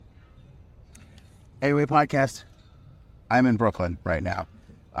Anyway, podcast. I'm in Brooklyn right now.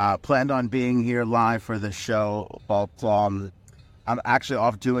 Planned on being here live for the show, but I'm actually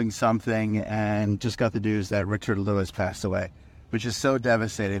off doing something and just got the news that Richard Lewis passed away, which is so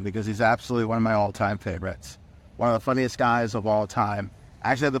devastating because he's absolutely one of my all-time favorites. One of the funniest guys of all time.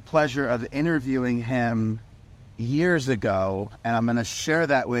 I actually had the pleasure of interviewing him years ago, and I'm going to share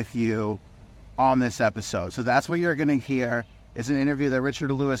that with you on this episode. So that's what you're going to hear. It's an interview that Richard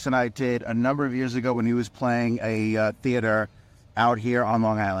Lewis and I did a number of years ago when he was playing a theater out here on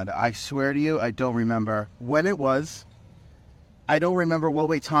Long Island. I swear to you, I don't remember when it was. I don't remember what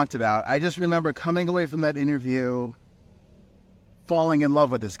we talked about. I just remember coming away from that interview falling in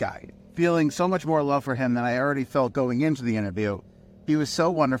love with this guy, feeling so much more love for him than I already felt going into the interview. He was so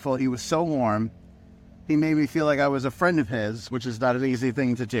wonderful. He was so warm. He made me feel like I was a friend of his, which is not an easy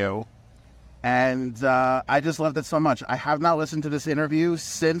thing to do. And I just loved it so much. I have not listened to this interview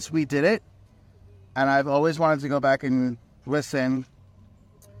since we did it, and I've always wanted to go back and listen.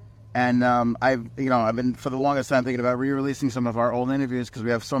 And I've been for the longest time thinking about re-releasing some of our old interviews because we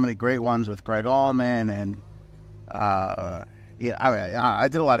have so many great ones with Greg Allman and I did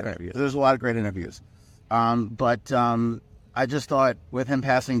a lot of interviews. There's a lot of great interviews, but I just thought with him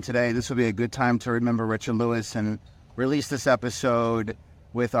passing today, this would be a good time to remember Richard Lewis and release this episode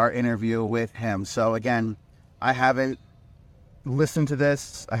with our interview with him. So again, I haven't listened to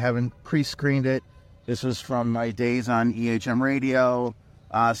this. I haven't pre-screened it. This was from my days on EHM Radio.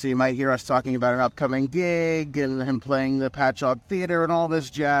 So you might hear us talking about an upcoming gig and him playing the Patchogue Theater and all this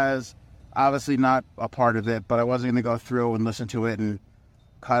jazz. Obviously not a part of it, but I wasn't going to go through and listen to it and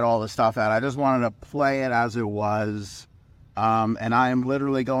cut all the stuff out. I just wanted to play it as it was. And I am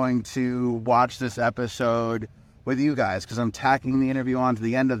literally going to watch this episode with you guys because I'm tacking the interview on to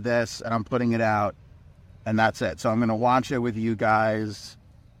the end of this and I'm putting it out, and that's it. So I'm going to watch it with you guys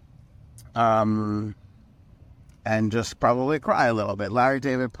and just probably cry a little bit. Larry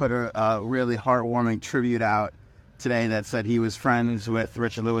David put a really heartwarming tribute out today that said he was friends with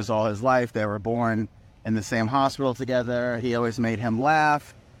Richard Lewis all his life. They were born in the same hospital together. He always made him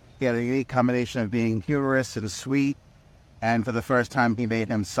laugh. He had a unique combination of being humorous and sweet, and for the first time he made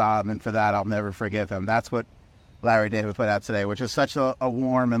him sob, and for that I'll never forgive him. That's what Larry David put out today, which is such a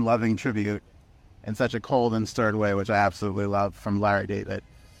warm and loving tribute in such a cold and stern way, which I absolutely love from Larry David.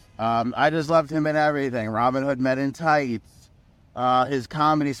 I just loved him in everything. Robin Hood Men in Tights, his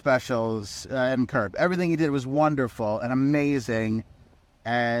comedy specials, and Curb. Everything he did was wonderful and amazing.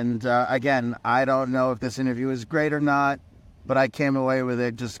 And again, I don't know if this interview is great or not, but I came away with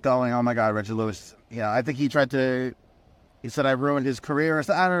it just going, oh my God, Richard Lewis. I think he said I ruined his career.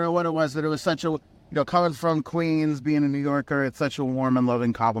 I don't know what it was, but it was such a, coming from Queens, being a New Yorker, it's such a warm and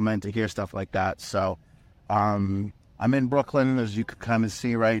loving compliment to hear stuff like that. So I'm in Brooklyn, as you can kind of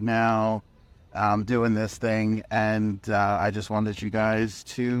see right now, doing this thing. And I just wanted you guys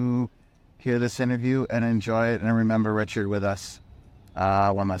to hear this interview and enjoy it and remember Richard with us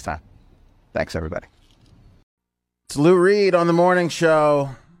one last time. Thanks, everybody. It's Lou Reed on The Morning Show.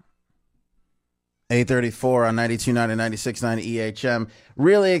 8:34 on 92.9 and 96.9 EHM.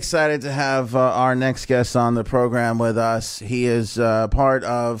 Really excited to have our next guest on the program with us. He is part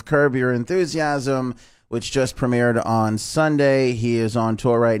of Curb Your Enthusiasm, which just premiered on Sunday. He is on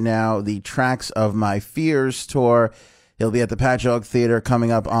tour right now, the Tracks of My Fears tour. He'll be at the Patchogue Theater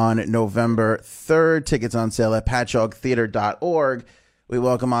coming up on November 3rd. Tickets on sale at patchoguetheater.org. We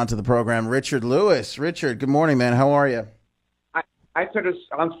welcome onto the program Richard Lewis. Richard, good morning, man. How are you?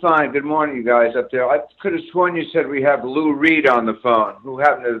 I'm fine. Good morning, you guys up there. I could have sworn you said we have Lou Reed on the phone, who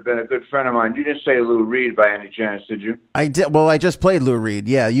happened to have been a good friend of mine. You didn't say Lou Reed by any chance, did you? I did. Well, I just played Lou Reed.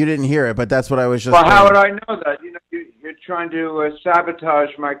 Yeah, you didn't hear it, but that's what I was just Well, playing. How would I know that? You're trying to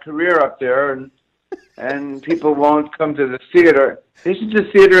sabotage my career up there, and people won't come to the theater. Isn't the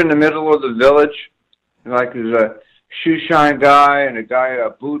theater in the middle of the village? Like there's a shoe shine guy and a guy a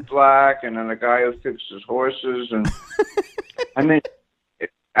boot black and then a guy who fixes horses and I mean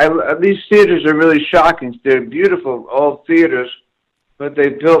these theaters are really shocking. They're beautiful old theaters, but they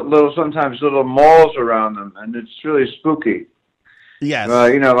built sometimes little malls around them, and it's really spooky. Yes.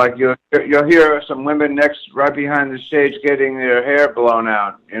 Like you'll hear some women right behind the stage getting their hair blown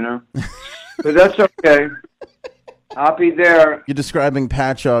out, But that's okay. I'll be there. You're describing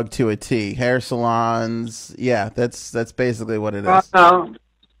Patchogue to a T. Hair salons. Yeah, that's basically what it is. No,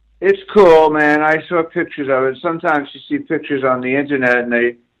 it's cool, man. I saw pictures of it. Sometimes you see pictures on the internet, and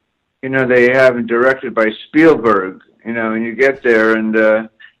they have it directed by Spielberg. And you get there, and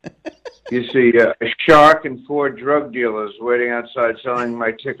you see a shark and 4 drug dealers waiting outside selling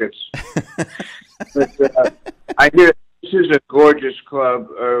my tickets. But I This is a gorgeous club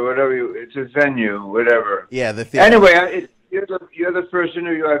or whatever. It's a venue, whatever. Yeah, the theater. Anyway, you're the first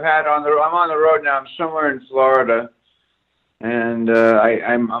interview I've had on the. I'm on the road now. I'm somewhere in Florida, and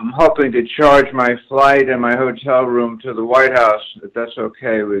I'm hoping to charge my flight and my hotel room to the White House. If that's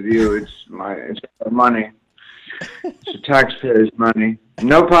okay with you, it's my money. It's the taxpayers' money.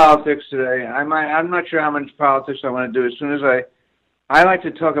 No politics today. I'm not sure how much politics I want to do. As soon as I like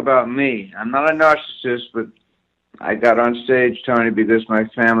to talk about me. I'm not a narcissist, but I got on stage, Tony, because my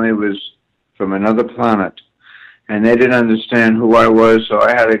family was from another planet, and they didn't understand who I was, so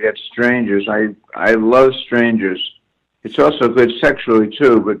I had to get strangers. I love strangers. It's also good sexually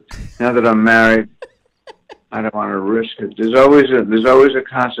too, but now that I'm married, I don't want to risk it. There's always a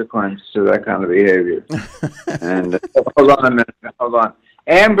consequence to that kind of behavior. And hold on a minute. Hold on,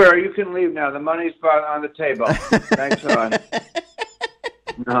 Amber, you can leave now. The money's on the table. Thanks a lot.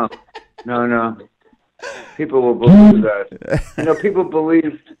 No. People will believe that. You know, people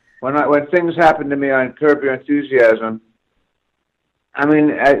believe when things happen to me on Curb Your Enthusiasm. I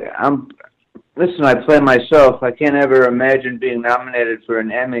mean, listen. I play myself. I can't ever imagine being nominated for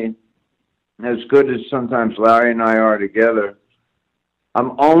an Emmy as good as sometimes Larry and I are together.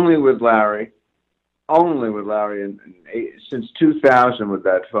 I'm only with Larry, and since 2000 with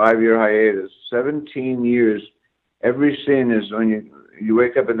that 5-year hiatus, 17 years. Every scene is when you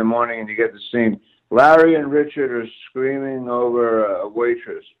wake up in the morning and you get the scene. Larry and Richard are screaming over a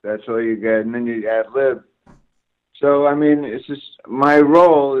waitress. That's all you get, and then you ad lib. So I mean, it's just my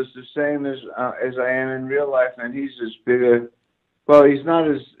role is the same as I am in real life, and he's as big a. Well, he's not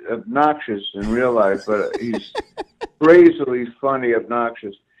as obnoxious in real life, but he's crazily funny,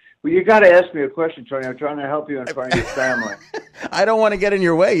 obnoxious. Well, you got to ask me a question, Tony. I'm trying to help you in front of your family. I don't want to get in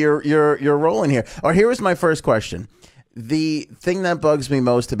your way. You're rolling here. Or here is my first question. The thing that bugs me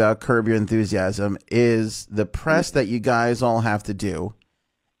most about Curb Your Enthusiasm is the press that you guys all have to do.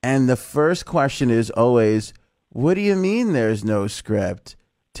 And the first question is always, what do you mean there's no script?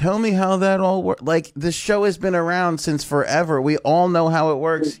 Tell me how that all works. Like, the show has been around since forever. We all know how it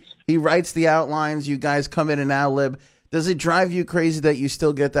works. He writes the outlines. You guys come in and ad-lib. Does it drive you crazy that you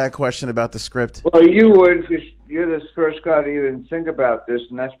still get that question about the script? Well, you would, because you're the first guy to even think about this,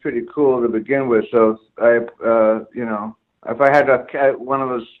 and that's pretty cool to begin with. So, you know, if I had one of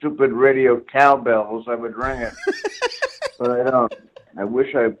those stupid radio cowbells, I would ring it. But I don't. I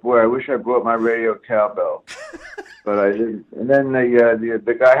wish I brought my radio cowbell, but I didn't. And then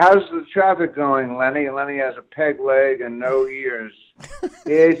the guy, how's the traffic going, Lenny? And Lenny has a peg leg and no ears.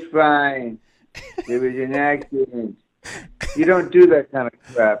 It's fine. It was an accident. You don't do that kind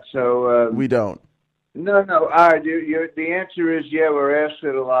of crap. So we don't. No. All right. The answer is yeah. We're asked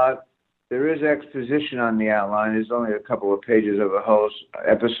it a lot. There is exposition on the outline. There's only a couple of pages of a whole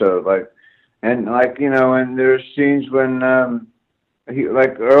episode, and there are scenes when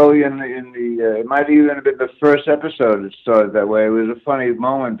early in the it might even have been the first episode. It started that way. It was a funny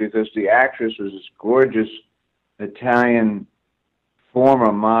moment because the actress was this gorgeous Italian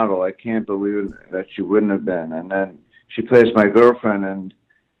former model. I can't believe that she wouldn't have been. And then she plays my girlfriend,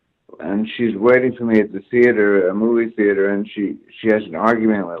 and she's waiting for me at the theater, a movie theater, and she has an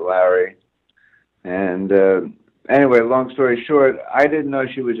argument with Larry. And anyway, long story short, I didn't know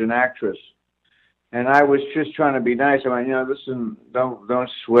she was an actress, and I was just trying to be nice. I went, listen, don't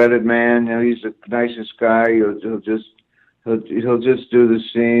sweat it, man. He's the nicest guy. He'll just do the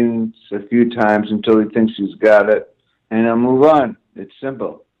scenes a few times until he thinks he's got it, and he'll move on. It's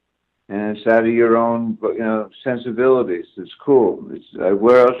simple. And it's out of your own, sensibilities. It's cool.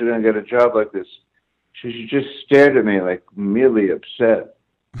 Where else are you going to get a job like this? She just stared at me like really upset.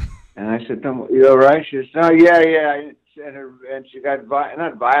 And I said, you all right? She said, no, yeah. And she got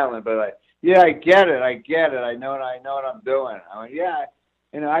not violent, but I get it. I know what I'm doing. I went, yeah.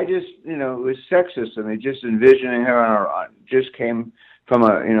 I just, it was sexist. I mean, just envisioning her just came from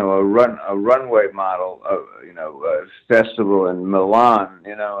a runway model, a festival in Milan,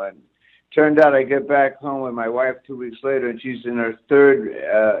 and turned out I get back home with my wife 2 weeks later, and she's in her third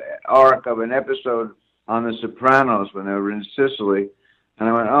arc of an episode on The Sopranos when they were in Sicily. And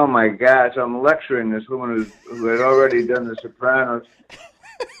I went, oh, my God. So I'm lecturing this woman who had already done The Sopranos.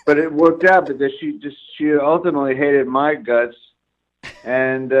 But it worked out because she ultimately hated my guts.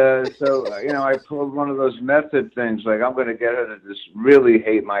 And so, I pulled one of those method things, like I'm going to get her to just really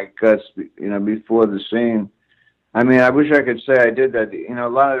hate my guts, before the scene. I mean, I wish I could say I did that. A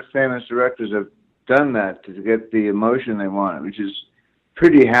lot of famous directors have done that to get the emotion they want, which is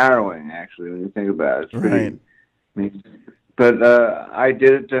pretty harrowing, actually, when you think about it. It's pretty, right. I mean, but I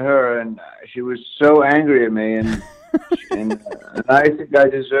did it to her, and she was so angry at me, and I think I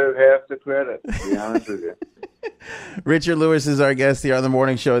deserve half the credit, to be honest with you. Richard Lewis is our guest here on the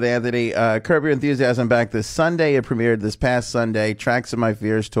morning show with Anthony. Curb Your Enthusiasm back this Sunday. It premiered this past Sunday. Tracks of My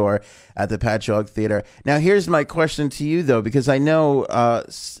Fears tour at the Patchogue Theater. Now, here's my question to you, though, because I know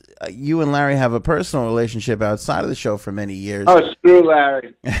you and Larry have a personal relationship outside of the show for many years. Oh, screw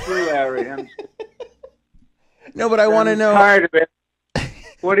Larry. Screw Larry. No, but I want to know. Tired of it.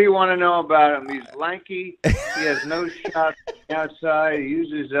 What do you want to know about him? He's lanky. He has no shot outside. He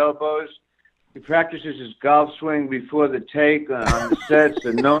uses his elbows. He practices his golf swing before the take on the set. It's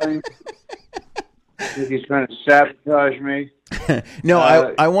annoying. I think he's trying to sabotage me. No,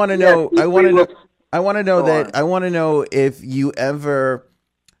 I want to know. I want to know. I want to know that. I want to know if you ever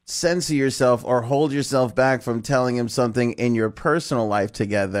censor yourself or hold yourself back from telling him something in your personal life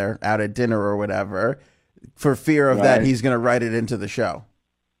together, out at dinner or whatever, for fear of that he's going to write it into the show.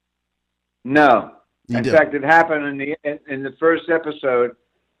 No. In fact, it happened in the first episode.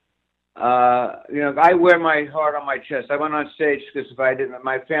 I wear my heart on my chest. I went on stage because if I didn't,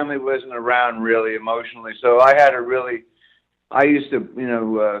 my family wasn't around really emotionally. So I used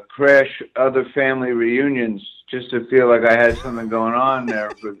to, crash other family reunions just to feel like I had something going on there,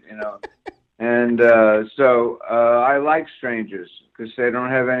 And so I like strangers because they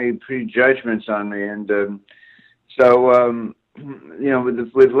don't have any prejudgments on me. And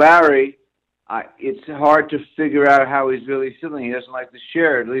with Larry, it's hard to figure out how he's really feeling. He doesn't like to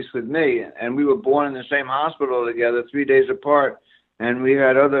share, at least with me. And we were born in the same hospital together, 3 days apart. And we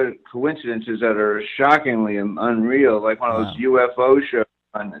had other coincidences that are shockingly unreal, like one of those UFO shows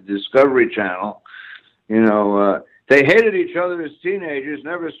on the Discovery Channel. They hated each other as teenagers,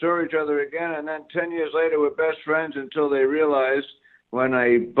 never saw each other again. And then 10 years later, we're best friends until they realized when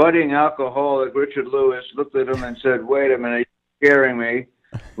a budding alcoholic, Richard Lewis, looked at him and said, "Wait a minute, you're scaring me,"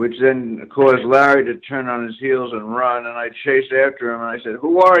 which then caused Larry to turn on his heels and run. And I chased after him, and I said,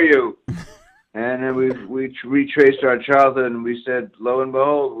 "Who are you?" And then we retraced our childhood, and we said, lo and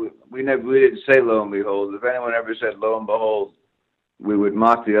behold, we didn't say lo and behold. If anyone ever said lo and behold, we would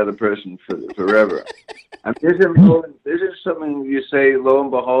mock the other person forever. I mean, isn't something you say lo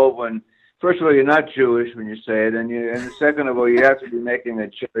and behold when, first of all, you're not Jewish when you say it, and second of all, you have to be making a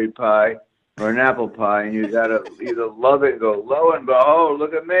cherry pie or an apple pie, and you got to either love it and go, lo and behold,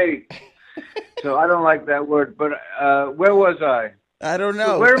 look at me. So I don't like that word, but where was I? I don't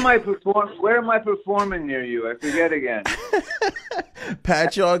know. Where am I performing near you? I forget again.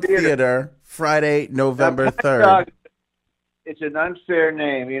 Patchogue Theater, Friday, November 3rd. It's an unfair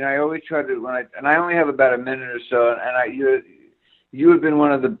name. I always try to and I only have about a minute or so. And you have been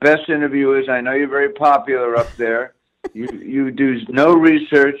one of the best interviewers. I know you're very popular up there. You do no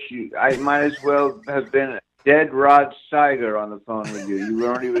research. I might as well have been dead Rod Steiger on the phone with you. You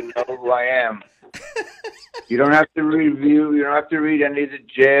don't even know who I am. You don't have to review. You don't have to read any of the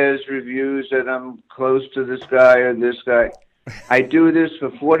jazz reviews that I'm close to this guy or this guy. I do this for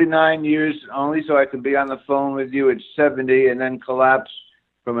 49 years only so I can be on the phone with you at 70 and then collapse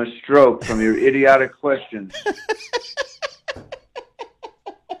from a stroke from your idiotic questions.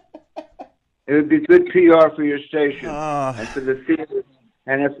 It would be good PR for your station and for the theater.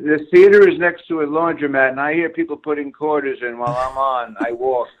 And if the theater is next to a laundromat and I hear people putting quarters in while I'm on, I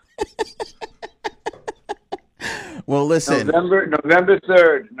walk. Well, listen. November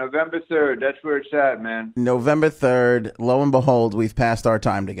 3rd. That's where it's at, man. November 3rd. Lo and behold, we've passed our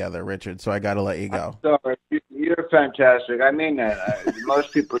time together, Richard. So I got to let you go. I'm sorry. You're fantastic. I mean that.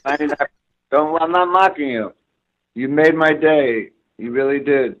 Most people, 99. I'm not mocking you. You made my day. You really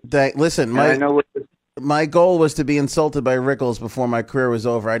did. Listen, my goal was to be insulted by Rickles before my career was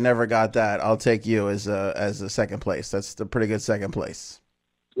over. I never got that. I'll take you as a second place. That's a pretty good second place.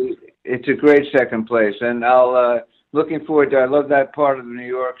 It's a great second place, and I'll looking forward to. I love that part of New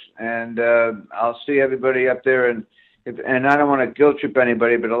York, and I'll see everybody up there. And I don't want to guilt trip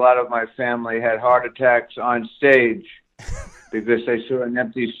anybody, but a lot of my family had heart attacks on stage because they saw an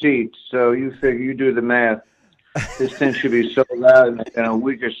empty seat. So you figure, you do the math. This thing should be sold out in a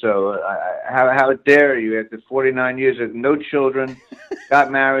week or so. How dare you? After 49 years of no children, got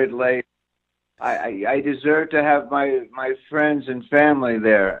married late. I deserve to have my friends and family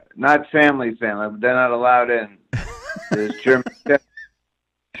there. Not family, but they're not allowed in. There's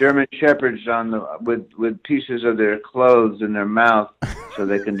German shepherds with pieces of their clothes in their mouth so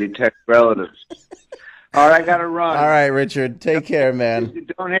they can detect relatives. All right, I got to run. All right, Richard. Take care, man.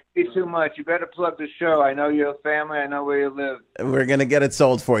 Don't hate me too much. You better plug the show. I know your family. I know where you live. We're going to get it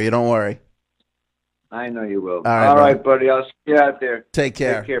sold for you. Don't worry. I know you will. All right, buddy. I'll see you out there. Take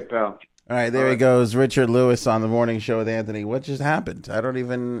care. Take care, pal. All right, there he goes. Richard Lewis on the morning show with Anthony. What just happened?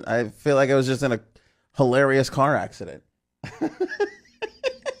 I feel like I was just in a hilarious car accident.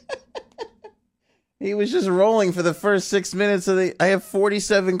 He was just rolling for the first 6 minutes of the. I have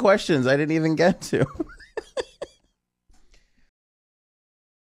 47 questions I didn't even get to.